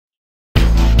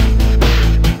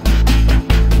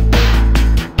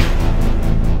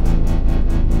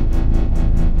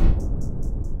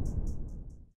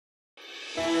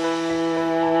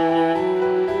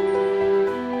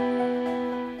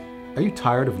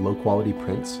tired of low-quality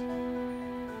prints?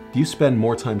 Do you spend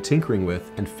more time tinkering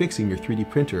with and fixing your 3D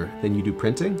printer than you do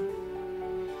printing?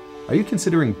 Are you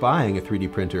considering buying a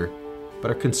 3D printer, but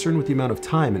are concerned with the amount of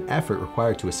time and effort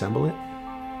required to assemble it?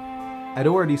 At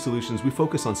RoVa3D Solutions, we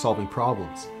focus on solving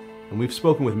problems, and we've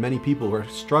spoken with many people who are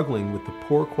struggling with the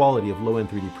poor quality of low-end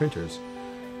 3D printers.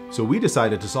 So we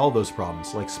decided to solve those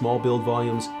problems, like small build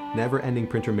volumes, never-ending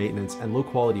printer maintenance, and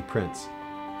low-quality prints.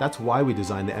 That's why we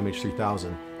designed the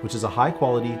MH3000, which is a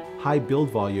high-quality, high-build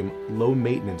volume,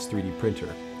 low-maintenance 3D printer.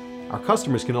 Our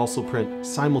customers can also print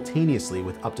simultaneously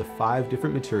with up to 5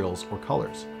 different materials or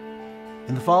colors.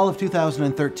 In the fall of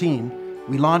 2013,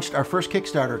 we launched our first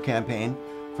Kickstarter campaign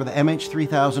for the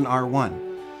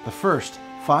MH3000R1, the first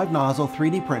 5-nozzle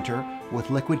 3D printer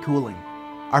with liquid cooling.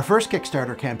 Our first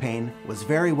Kickstarter campaign was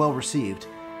very well received,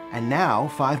 and now,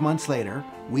 5 months later,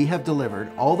 we have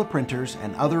delivered all the printers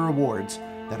and other awards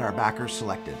that our backers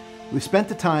selected. We've spent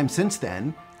the time since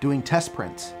then doing test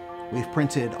prints. We've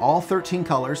printed all 13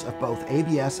 colors of both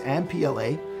ABS and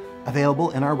PLA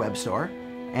available in our web store,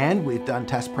 and we've done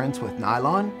test prints with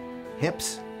nylon,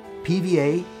 HIPS,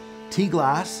 PVA,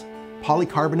 T-glass,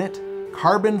 polycarbonate,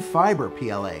 carbon fiber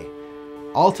PLA,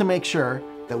 all to make sure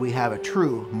that we have a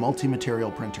true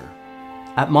multi-material printer.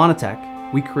 At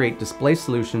Monotech, we create display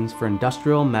solutions for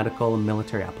industrial, medical, and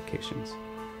military applications.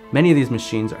 Many of these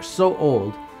machines are so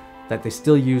old that they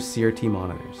still use CRT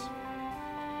monitors.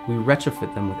 We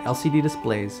retrofit them with LCD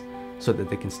displays so that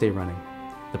they can stay running.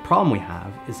 The problem we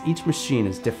have is each machine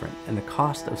is different, and the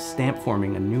cost of stamp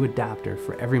forming a new adapter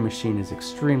for every machine is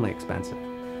extremely expensive,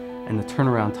 and the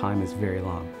turnaround time is very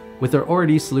long. With our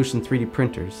RoVa3D Solution 3D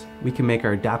printers, we can make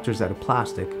our adapters out of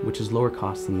plastic, which is lower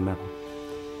cost than the metal.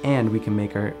 And we can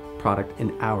make our product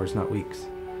in hours, not weeks.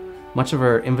 Much of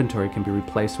our inventory can be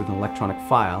replaced with an electronic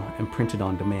file and printed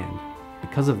on demand.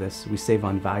 Because of this, we save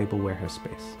on valuable warehouse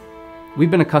space. We've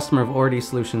been a customer of RoVa3D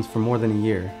Solutions for more than a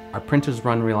year. Our printers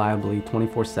run reliably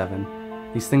 24/7.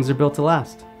 These things are built to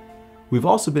last. We've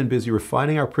also been busy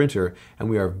refining our printer, and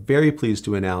we are very pleased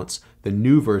to announce the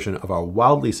new version of our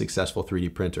wildly successful 3D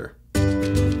printer.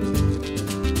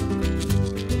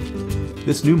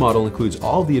 This new model includes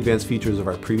all of the advanced features of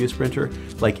our previous printer,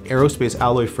 like aerospace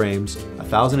alloy frames,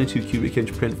 1002 cubic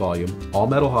inch print volume, all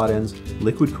metal hot ends,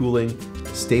 liquid cooling,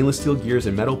 stainless steel gears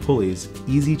and metal pulleys,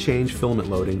 easy change filament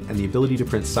loading, and the ability to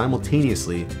print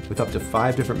simultaneously with up to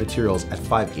 5 different materials at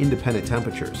 5 independent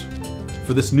temperatures.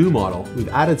 For this new model, we've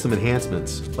added some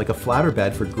enhancements, like a flatter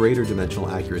bed for greater dimensional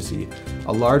accuracy,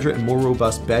 a larger and more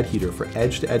robust bed heater for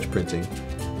edge-to-edge printing,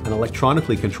 an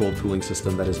electronically controlled cooling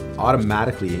system that is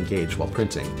automatically engaged while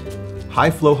printing,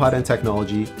 high flow hot end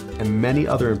technology, and many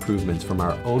other improvements from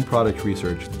our own product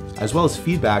research, as well as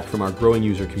feedback from our growing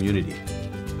user community.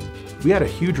 We had a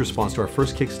huge response to our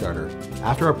first Kickstarter.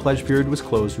 After our pledge period was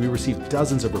closed, we received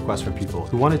dozens of requests from people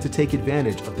who wanted to take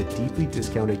advantage of the deeply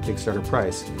discounted Kickstarter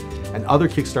price and other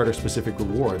Kickstarter-specific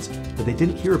rewards, but they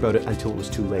didn't hear about it until it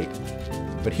was too late.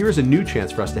 But here is a new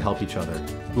chance for us to help each other.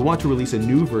 We want to release a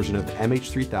new version of the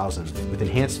MH3000 with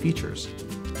enhanced features.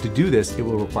 To do this, it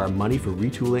will require money for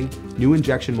retooling, new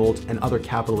injection molds, and other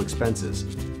capital expenses.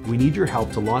 We need your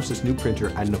help to launch this new printer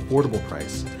at an affordable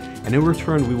price. And in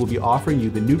return, we will be offering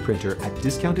you the new printer at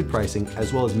discounted pricing,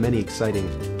 as well as many exciting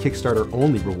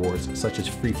Kickstarter-only rewards, such as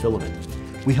free filament.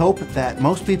 We hope that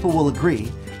most people will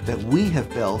agree that we have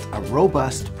built a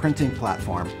robust printing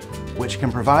platform which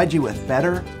can provide you with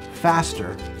better,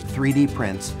 faster 3D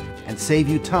prints and save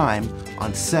you time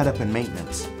on setup and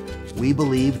maintenance. We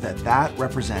believe that that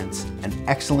represents an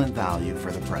excellent value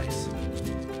for the price.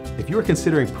 If you are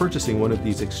considering purchasing one of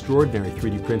these extraordinary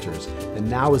 3D printers, then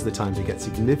now is the time to get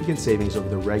significant savings over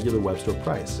the regular web store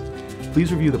price.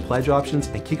 Please review the pledge options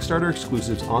and Kickstarter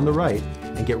exclusives on the right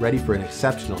and get ready for an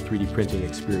exceptional 3D printing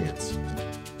experience.